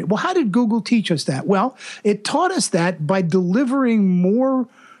learn it. Well, how did Google teach us that? Well, it taught us that by delivering more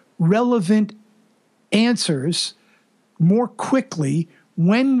relevant answers more quickly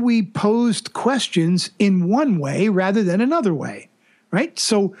when we posed questions in one way rather than another way, right?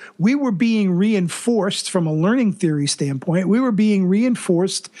 So we were being reinforced from a learning theory standpoint. We were being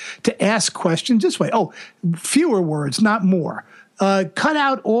reinforced to ask questions this way. Oh, fewer words, not more. Cut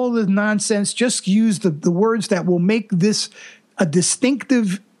out all the nonsense. Just use the words that will make this a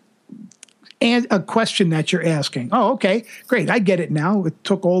distinctive and a question that you're asking. Oh, okay, great. I get it now. It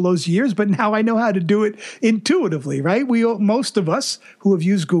took all those years, but now I know how to do it intuitively, right? Most of us who have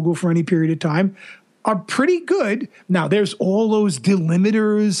used Google for any period of time are pretty good. Now, there's all those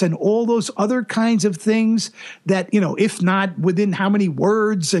delimiters and all those other kinds of things that, if not within how many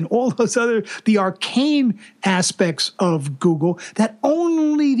words and all those the arcane aspects of Google that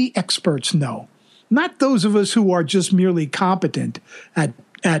only the experts know. Not those of us who are just merely competent at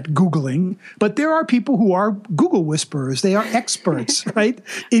Googling, but there are people who are Google whisperers. They are experts, right,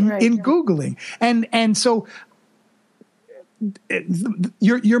 in Googling. And so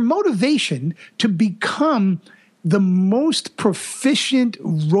your motivation to become the most proficient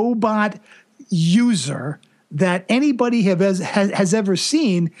robot user that anybody has ever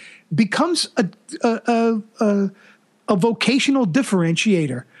seen becomes a vocational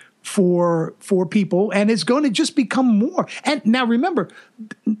differentiator for people, and it's going to just become more. And now remember,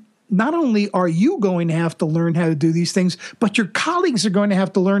 not only are you going to have to learn how to do these things, but your colleagues are going to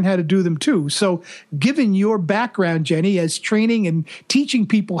have to learn how to do them too. So given your background, Jenny, as training and teaching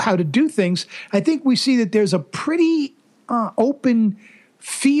people how to do things, I think we see that there's a pretty open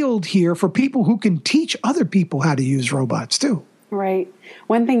field here for people who can teach other people how to use robots too. Right.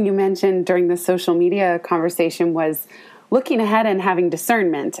 One thing you mentioned during the social media conversation was looking ahead and having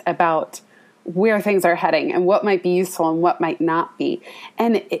discernment about where things are heading and what might be useful and what might not be.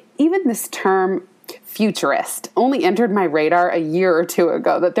 And even this term futurist only entered my radar a year or two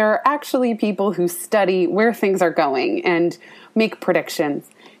ago, that there are actually people who study where things are going and make predictions.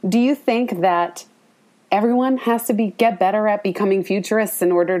 Do you think that everyone has to get better at becoming futurists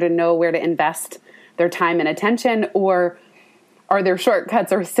in order to know where to invest their time and attention? Or are there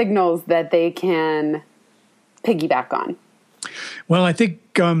shortcuts or signals that they can piggyback on? Well, I think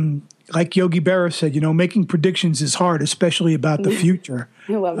like Yogi Berra said, making predictions is hard, especially about the future.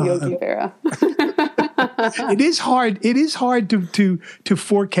 I love Yogi Berra. It is hard. It is hard to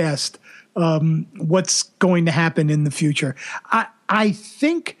forecast what's going to happen in the future. I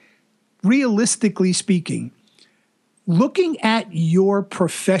think, realistically speaking, looking at your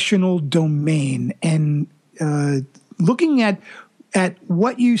professional domain and looking at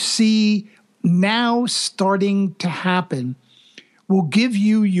what you see now starting to happen will give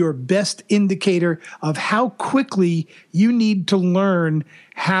you your best indicator of how quickly you need to learn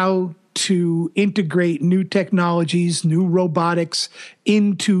how to integrate new technologies, new robotics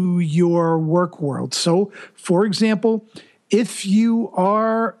into your work world. So, for example, if you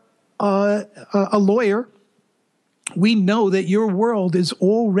are a lawyer, we know that your world is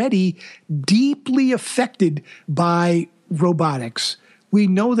already deeply affected by robotics. We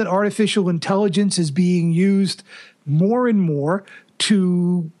know that artificial intelligence is being used more and more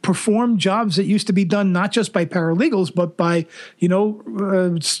to perform jobs that used to be done not just by paralegals, but by,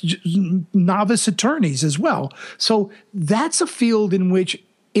 novice attorneys as well. So that's a field in which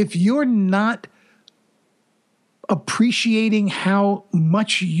if you're not appreciating how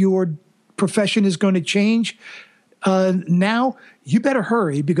much your profession is going to change, now you better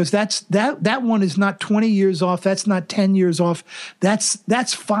hurry, because that one is not 20 years off. That's not 10 years off. That's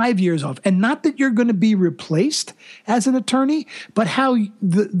 5 years off. And not that you're going to be replaced as an attorney, but how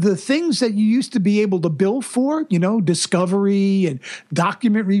the things that you used to be able to bill for, discovery and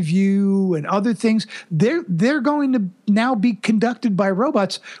document review and other things, they're going to now be conducted by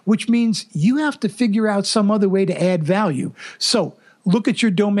robots, which means you have to figure out some other way to add value. So look at your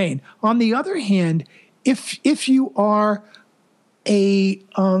domain. On the other hand, if you are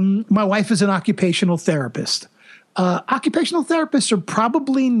my wife is an occupational therapist. Occupational therapists are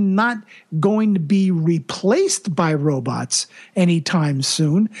probably not going to be replaced by robots anytime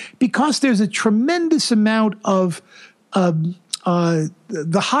soon, because there's a tremendous amount of the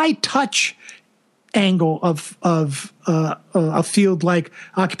high touch angle of a field like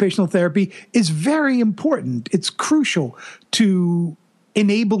occupational therapy is very important. It's crucial to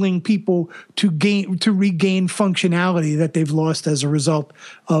enabling people to regain functionality that they've lost as a result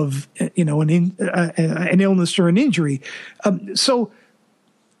of an illness or an injury. So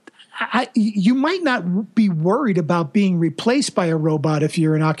you might not be worried about being replaced by a robot if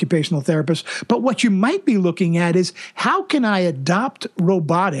you're an occupational therapist, but what you might be looking at is how can I adopt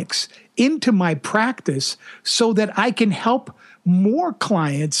robotics into my practice so that I can help more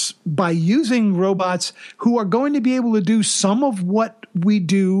clients by using robots who are going to be able to do some of what we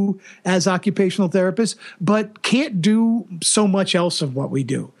do as occupational therapists, but can't do so much else of what we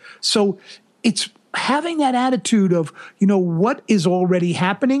do. So it's having that attitude of, what is already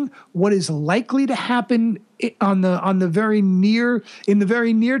happening, what is likely to happen in the very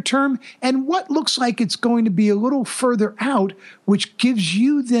near term, and what looks like it's going to be a little further out, which gives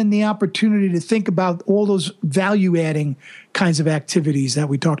you then the opportunity to think about all those value-adding kinds of activities that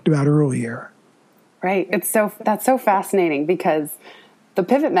we talked about earlier. Right. That's so fascinating, because the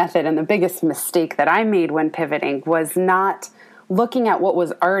pivot method and the biggest mistake that I made when pivoting was not looking at what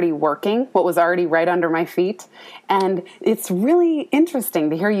was already working, what was already right under my feet. And it's really interesting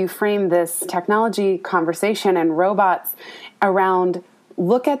to hear you frame this technology conversation and robots around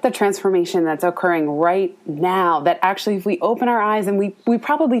look at the transformation that's occurring right now, that actually if we open our eyes, and we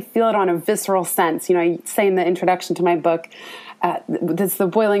probably feel it on a visceral sense. I say in the introduction to my book, it's the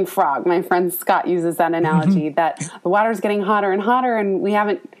boiling frog. My friend Scott uses that analogy, that the water's getting hotter and hotter, and we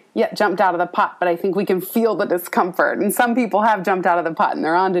haven't yet jumped out of the pot, but I think we can feel the discomfort. And some people have jumped out of the pot and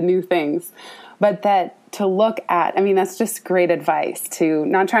they're on to new things. But that to look at, that's just great advice, to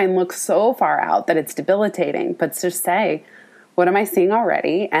not try and look so far out that it's debilitating, but to say, what am I seeing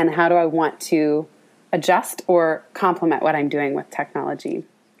already? And how do I want to adjust or complement what I'm doing with technology?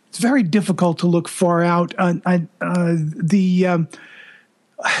 It's very difficult to look far out.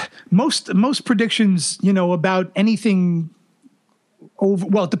 Most predictions, about anything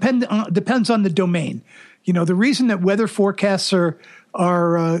depends on the domain. The reason that weather forecasts are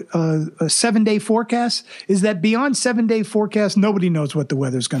a 7-day forecast is that beyond 7-day forecast, nobody knows what the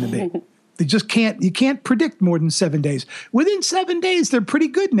weather's going to be. They just can't. You can't predict more than 7 days. Within 7 days, they're pretty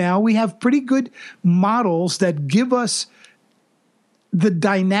good now. We have pretty good models that give us the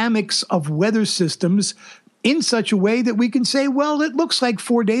dynamics of weather systems in such a way that we can say, well, it looks like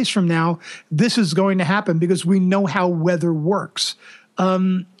 4 days from now, this is going to happen because we know how weather works.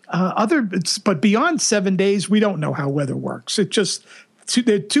 But beyond 7 days, we don't know how weather works. It just,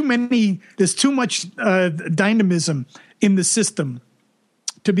 there's too much dynamism in the system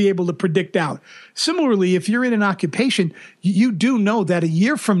to be able to predict out. Similarly, if you're in an occupation, you do know that a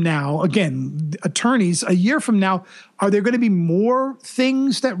year from now, again, attorneys, a year from now, are there going to be more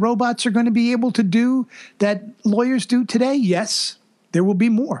things that robots are going to be able to do that lawyers do today? Yes, there will be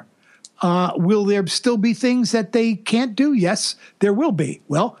more. Will there still be things that they can't do? Yes, there will be.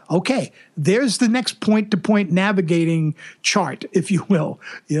 Well, okay, there's the next point-to-point navigating chart, if you will.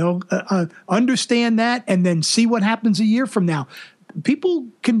 Understand that and then see what happens a year from now. People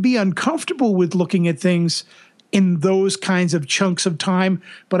can be uncomfortable with looking at things in those kinds of chunks of time,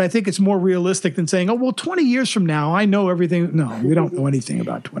 but I think it's more realistic than saying, 20 years from now, I know everything. No, we don't know anything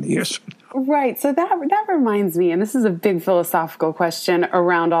about 20 years from now. Right. So that reminds me, and this is a big philosophical question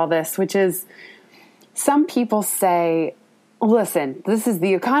around all this, which is some people say, listen, this is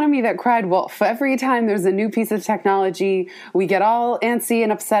the economy that cried wolf. Every time there's a new piece of technology, we get all antsy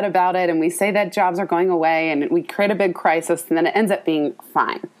and upset about it, and we say that jobs are going away, and we create a big crisis, and then it ends up being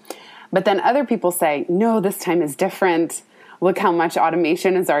fine. But then other people say, no, this time is different. Look how much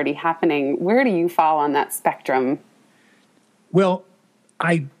automation is already happening. Where do you fall on that spectrum? Well,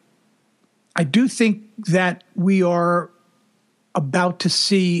 I do think that we are about to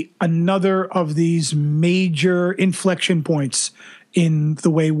see another of these major inflection points in the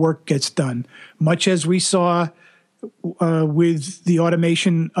way work gets done, much as we saw with the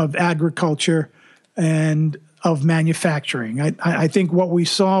automation of agriculture and of manufacturing. I think what we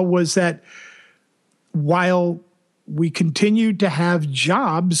saw was that while we continued to have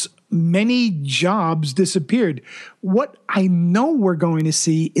jobs, many jobs disappeared. What I know we're going to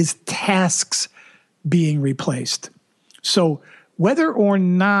see is tasks being replaced. So whether or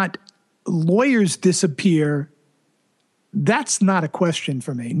not lawyers disappear, that's not a question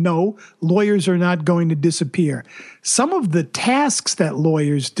for me. No, lawyers are not going to disappear. Some of the tasks that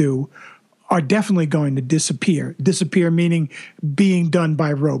lawyers do are definitely going to disappear. Disappear meaning being done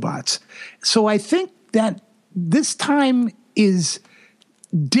by robots. So I think that this time is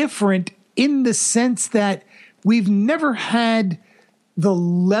different in the sense that we've never had the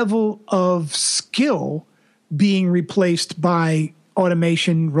level of skill being replaced by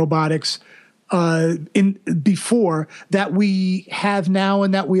automation, robotics, before that we have now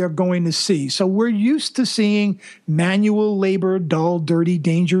and that we are going to see. So we're used to seeing manual labor, dull, dirty,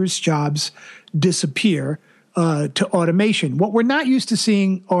 dangerous jobs disappear. to automation. What we're not used to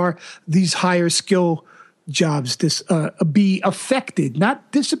seeing are these higher skill jobs be affected,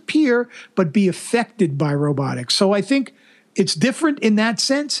 not disappear, but be affected by robotics. So I think it's different in that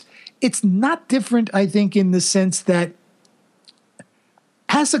sense. It's not different, I think, in the sense that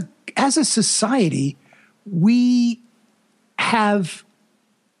as a society, we have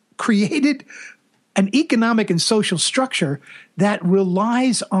created an economic and social structure that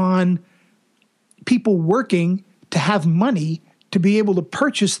relies on people working to have money to be able to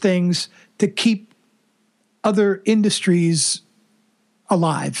purchase things to keep other industries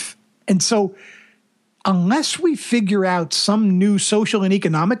alive. And so unless we figure out some new social and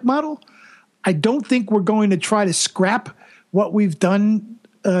economic model, I don't think we're going to try to scrap what we've done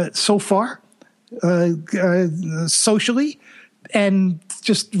so far socially and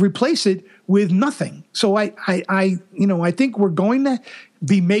just replace it with nothing. So I think we're going to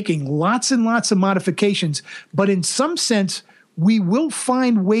be making lots and lots of modifications, but in some sense, we will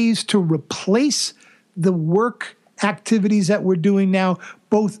find ways to replace the work activities that we're doing now,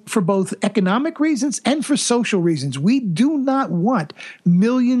 for both economic reasons and for social reasons. We do not want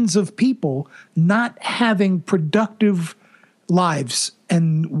millions of people not having productive lives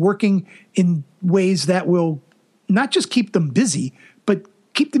and working in ways that will not just keep them busy, but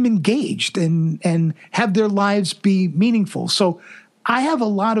keep them engaged and have their lives be meaningful. So I have a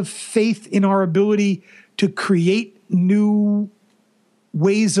lot of faith in our ability to create new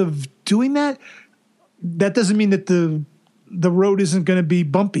ways of doing that. That doesn't mean that the road isn't going to be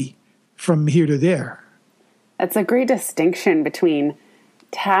bumpy from here to there. It's a great distinction between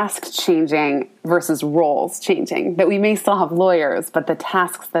tasks changing versus roles changing, that we may still have lawyers, but the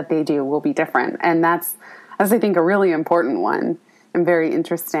tasks that they do will be different. And that's I think, a really important one and very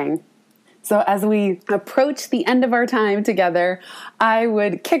interesting. So as we approach the end of our time together, I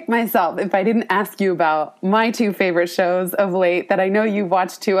would kick myself if I didn't ask you about my two favorite shows of late that I know you've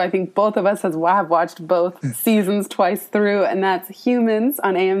watched too. I think both of us have watched both seasons twice through, and that's Humans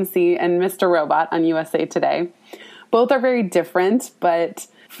on AMC and Mr. Robot on USA Today. Both are very different, but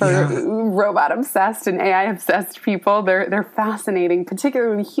for robot-obsessed and AI-obsessed people, they're fascinating,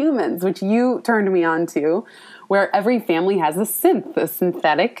 particularly Humans, which you turned me on to, where every family has a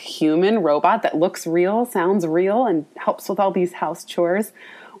synthetic human robot that looks real, sounds real, and helps with all these house chores.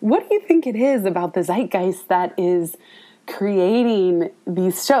 What do you think it is about the zeitgeist that is creating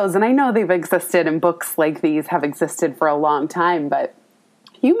these shows? And I know they've existed, and books like these have existed for a long time, but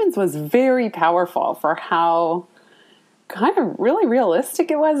Humans was very powerful for how kind of really realistic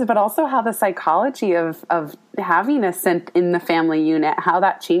it was, but also how the psychology of having a synth in the family unit, how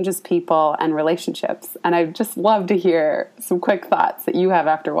that changes people and relationships. And I'd just love to hear some quick thoughts that you have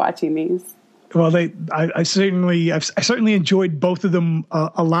after watching these. Well, I certainly enjoyed both of them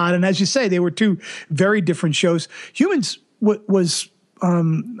a lot. And as you say, they were two very different shows. Humans was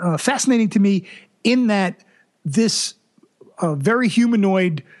fascinating to me in that this very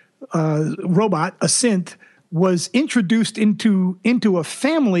humanoid robot, a synth, was introduced into a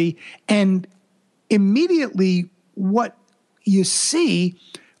family, and immediately what you see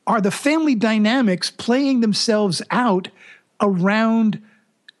are the family dynamics playing themselves out around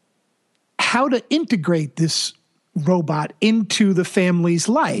how to integrate this robot into the family's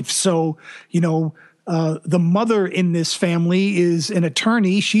life. So, the mother in this family is an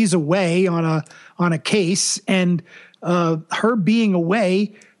attorney. She's away on a case, and her being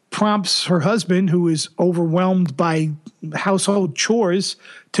away prompts her husband, who is overwhelmed by household chores,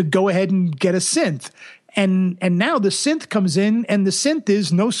 to go ahead and get a synth. And now the synth comes in, and the synth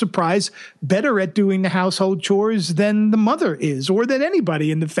is, no surprise, better at doing the household chores than the mother is, or than anybody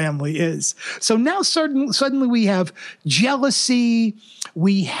in the family is. So now suddenly we have jealousy,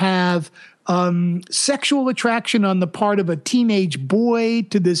 we have sexual attraction on the part of a teenage boy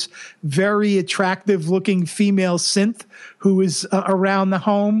to this very attractive-looking female synth who is around the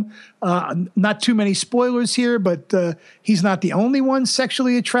home. Not too many spoilers here, but he's not the only one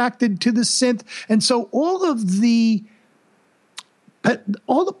sexually attracted to the synth. And so all the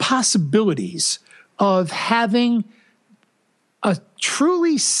possibilities of having a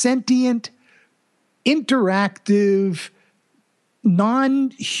truly sentient, interactive,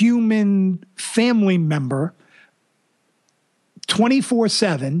 non-human family member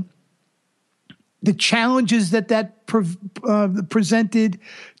 24/7, the challenges that presented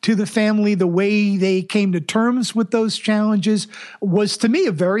to the family, the way they came to terms with those challenges, was to me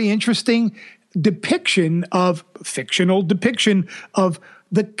a very interesting fictional depiction of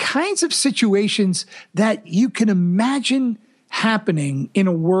the kinds of situations that you can imagine happening in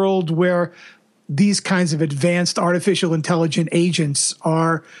a world where these kinds of advanced artificial intelligent agents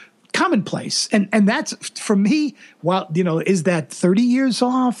are commonplace. And that's, for me, well, is that 30 years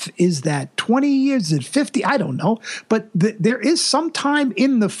off? Is that 20 years? Is it 50? I don't know. But there is some time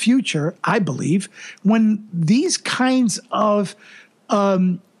in the future, I believe, when these kinds of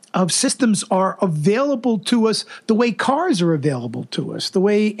systems are available to us the way cars are available to us, the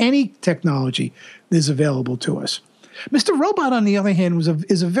way any technology is available to us. Mr. Robot, on the other hand,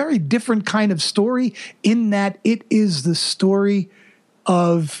 is a very different kind of story in that it is the story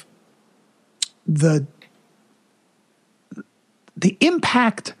of the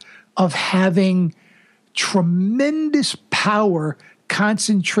impact of having tremendous power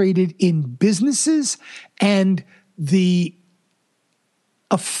concentrated in businesses and the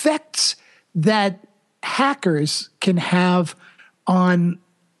effects that hackers can have on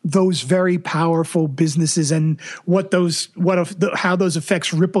those very powerful businesses and how those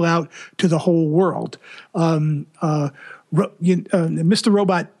effects ripple out to the whole world. Mr.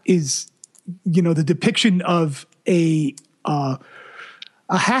 Robot is, the depiction of a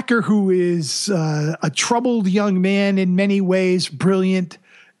hacker who is a troubled young man in many ways, brilliant,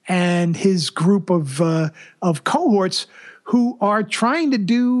 and his group of cohorts who are trying to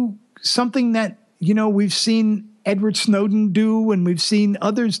do something that, we've seen Edward Snowden do and we've seen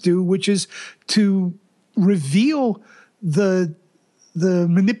others do, which is to reveal the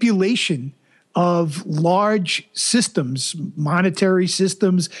manipulation of large systems, monetary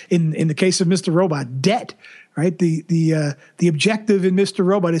systems, in the case of Mr. Robot, debt, right? The objective in Mr.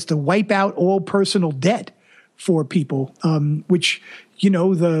 Robot is to wipe out all personal debt for people, which,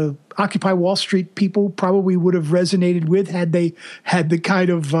 the Occupy Wall Street people probably would have resonated with had they had the kind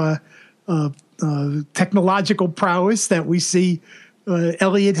of technological prowess that we see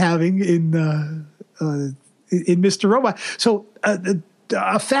Elliot having in Mr. Robot. So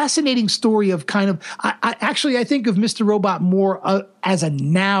a fascinating story of kind of, I think of Mr. Robot more as a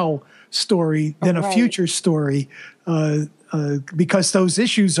now story than a future story, because those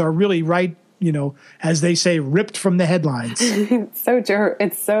issues are really right, as they say, ripped from the headlines. It's so true.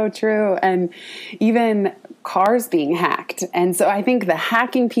 It's so true. And even cars being hacked. And so I think the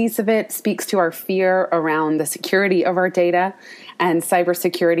hacking piece of it speaks to our fear around the security of our data and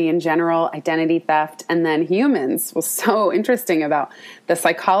cybersecurity in general, identity theft, and then humans was so interesting about the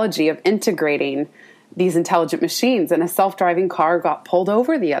psychology of integrating these intelligent machines. And a self-driving car got pulled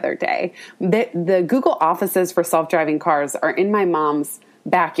over the other day. The Google offices for self-driving cars are in my mom's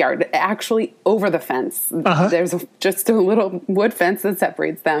backyard, actually over the fence. Uh-huh. There's just a little wood fence that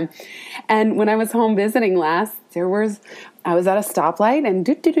separates them. And when I was home visiting last, I was at a stoplight and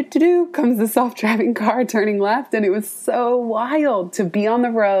do comes the self-driving car turning left. And it was so wild to be on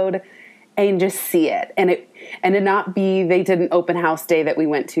the road and just see it. And it not be, they did an open house day that we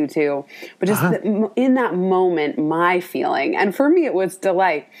went to too, but just in that moment, my feeling, and for me, it was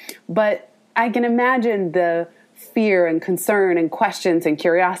delight, but I can imagine the fear and concern and questions and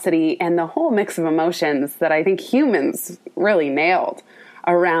curiosity and the whole mix of emotions that I think humans really nailed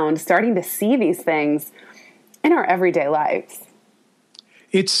around starting to see these things in our everyday lives.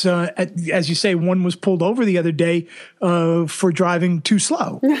 It's, as you say, one was pulled over the other day for driving too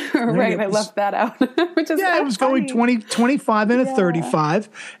slow. Right, I left that out. Which is it was funny. Going 25 and a 35.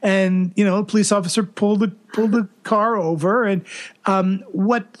 And, a police officer pulled the car over. And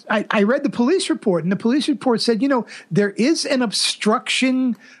what I read the police report, and the police report said, there is an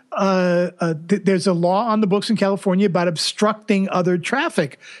obstruction. There's a law on the books in California about obstructing other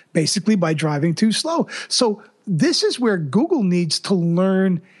traffic, basically by driving too slow. So this is where Google needs to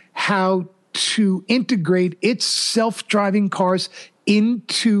learn how to integrate its self-driving cars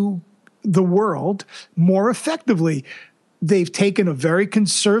into the world more effectively. They've taken a very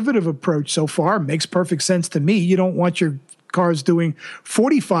conservative approach so far. Makes perfect sense to me. You don't want your cars doing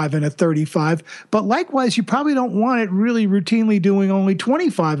 45 and a 35, but likewise, you probably don't want it really routinely doing only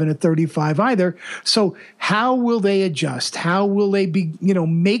 25 and a 35 either. So how will they adjust? How will they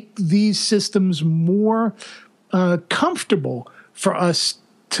make these systems more comfortable for us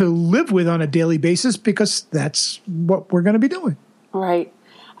to live with on a daily basis, because that's what we're going to be doing. Right.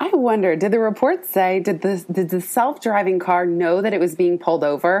 I wonder, did the report say, did the self-driving car know that it was being pulled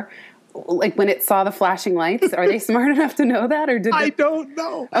over? Like when it saw the flashing lights, are they smart enough to know that, or did I don't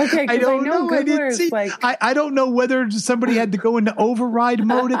know. Okay, I don't know. I don't know whether somebody had to go into override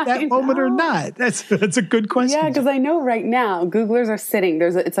mode at that moment or not. That's a good question. Yeah, because I know right now Googlers are sitting.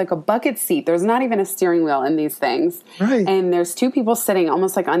 It's like a bucket seat. There's not even a steering wheel in these things, right? And there's two people sitting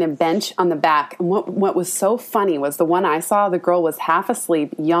almost like on a bench on the back. And what was so funny was the one I saw. The girl was half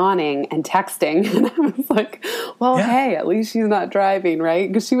asleep, yawning and texting, and I was like, "Well, hey, at least she's not driving, right?"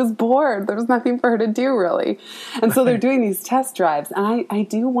 Because she was bored. bored. There's nothing for her to do, really. And so they're doing these test drives. And I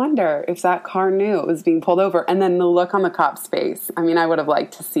do wonder if that car knew it was being pulled over. And then the look on the cop's face. I mean, I would have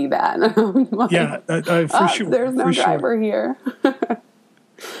liked to see that. Like, for sure. There's no driver here.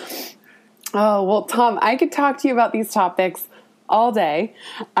 Oh, well, Tom, I could talk to you about these topics all day.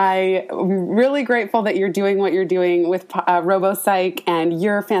 I'm really grateful that you're doing what you're doing with RoboPsych and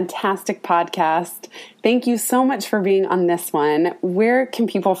your fantastic podcast. Thank you so much for being on this one. Where can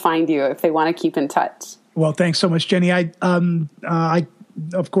people find you if they want to keep in touch? Well, thanks so much, Jenny. I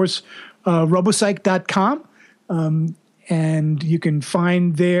of course, robopsych.com. And you can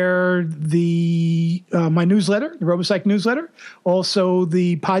find there the my newsletter, the RoboPsych newsletter, also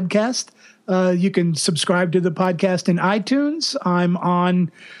the podcast. You can subscribe to the podcast in iTunes. I'm on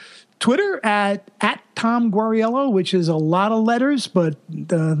Twitter at Tom Guariello, which is a lot of letters, but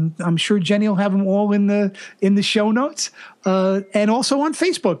I'm sure Jenny will have them all in the show notes. And also on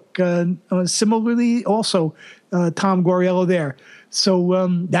Facebook, similarly, also Tom Guariello there. So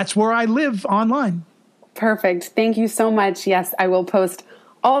that's where I live online. Perfect. Thank you so much. Yes, I will post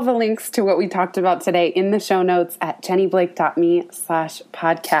all the links to what we talked about today in the show notes at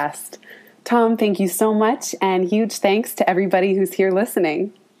jennyblake.me/podcast. Tom, thank you so much, and huge thanks to everybody who's here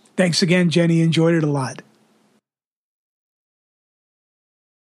listening. Thanks again, Jenny. Enjoyed it a lot.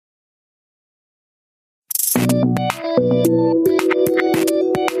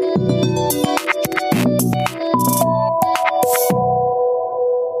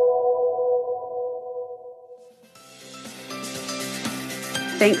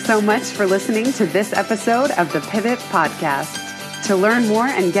 Thanks so much for listening to this episode of the Pivot Podcast. To learn more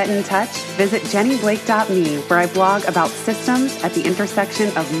and get in touch, visit jennyblake.me, where I blog about systems at the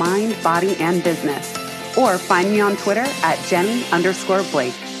intersection of mind, body, and business. Or find me on Twitter at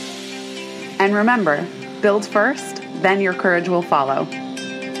Jenny_Blake. And remember, build first, then your courage will follow.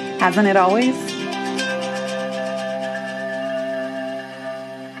 Hasn't it always?